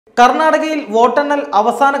കർണാടകയിൽ വോട്ടെണ്ണൽ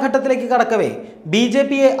അവസാന ഘട്ടത്തിലേക്ക് കടക്കവേ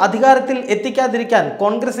ബിജെപിയെ അധികാരത്തിൽ എത്തിക്കാതിരിക്കാൻ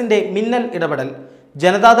കോൺഗ്രസിന്റെ മിന്നൽ ഇടപെടൽ.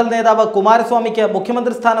 ജനതാദൾ നേതാവ് കുമാരസ്വാമിക്ക്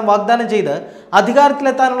മുഖ്യമന്ത്രി സ്ഥാനം വാഗ്ദാനം ചെയ്ത്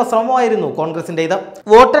അധികാരത്തിലെത്താനുള്ള ശ്രമമായിരുന്നു കോൺഗ്രസിന്റേത്.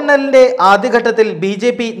 വോട്ടെണ്ണലിന്റെ ആദ്യഘട്ടത്തിൽ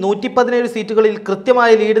ബിജെപി 117 സീറ്റുകളിൽ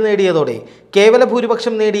കൃത്യമായ ലീഡ് നേടിയതോടെ കേവല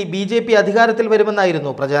ഭൂരിപക്ഷം നേടി ബിജെപി അധികാരത്തിൽ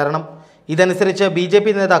വരുമെന്നായിരുന്നു പ്രചാരണം. ഇതനുസരിച്ച്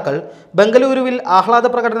ബിജെപി നേതാക്കൾ ബംഗളൂരുവിൽ ആഹ്ലാദ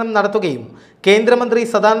പ്രകടനം നടത്തുകയും കേന്ദ്രമന്ത്രി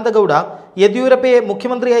സദാനന്ദ ഗൗഡ യെദ്യൂരപ്പയെ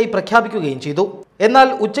മുഖ്യമന്ത്രിയായി പ്രഖ്യാപിക്കുകയും ചെയ്തു. എന്നാൽ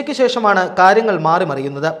ഉച്ചയ്ക്ക് ശേഷമാണ് കാര്യങ്ങൾ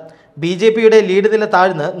മാറിമറിയുന്നത്. ബിജെപിയുടെ ലീഡ് നില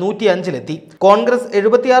താഴ്ന്ന് 105-ലെത്തി. കോൺഗ്രസ്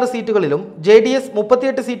 76 സീറ്റുകളിലും JDS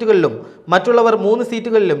 38 സീറ്റുകളിലും മറ്റുള്ളവർ 3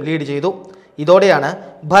 സീറ്റുകളിലും ലീഡ് ചെയ്തു. ഇതോടെയാണ്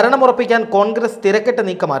ഭരണമുറപ്പിക്കാൻ കോൺഗ്രസ് തിരക്കിട്ട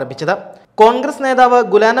നീക്കം ആരംഭിച്ചത്. കോൺഗ്രസ് നേതാവ്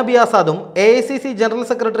Ghulam Nabi ആസാദും AICC general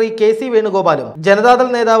secretary KC വേണുഗോപാലും Janata Dal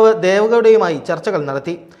നേതാവ് ദേവഗൌഡയുമായി ചർച്ചകൾ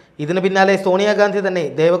നടത്തി. ഇതിനു പിന്നാലെ സോണിയാഗാന്ധി തന്നെ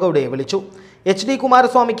ദേവഗൌഡയെ വിളിച്ചു. HD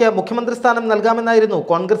കുമാരസ്വാമിക്ക് മുഖ്യമന്ത്രി സ്ഥാനം നൽകാമെന്നായിരുന്നു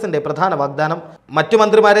കോൺഗ്രസിന്റെ പ്രധാന വാഗ്ദാനം. മറ്റു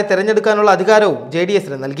മന്ത്രിമാരെ തെരഞ്ഞെടുക്കാനുള്ള അധികാരവും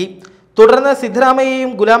JDSന് നൽകി. തുടർന്ന്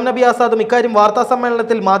സിദ്ധരാമയ്യയും ഗുലാം നബി ആസാദും ഇക്കാര്യം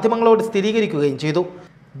വാർത്താസമ്മേളനത്തിൽ മാധ്യമങ്ങളോട് സ്ഥിരീകരിക്കുകയും ചെയ്തു.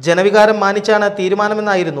 ജനവികാരം മാനിച്ചാണ്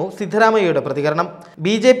തീരുമാനമെന്നായിരുന്നു സിദ്ധരാമയ്യയുടെ പ്രതികരണം.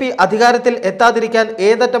 ബിജെപി അധികാരത്തിൽ എത്താതിരിക്കാൻ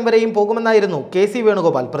ഏതറ്റം വരെയും പോകുമെന്നായിരുന്നു KC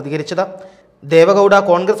വേണുഗോപാൽ പ്രതികരിച്ചത്. ദേവഗൌഡ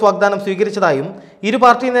കോൺഗ്രസ് വാഗ്ദാനം സ്വീകരിച്ചതായും ഇരു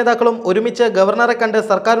പാർട്ടി നേതാക്കളും ഒരുമിച്ച് ഗവർണറെ കണ്ട്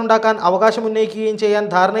സർക്കാരുണ്ടാക്കാൻ അവകാശമുന്നയിക്കുകയും ചെയ്യാൻ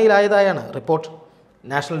ധാരണയിലായതായാണ് report.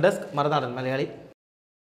 National desk, Marunadan Malayali.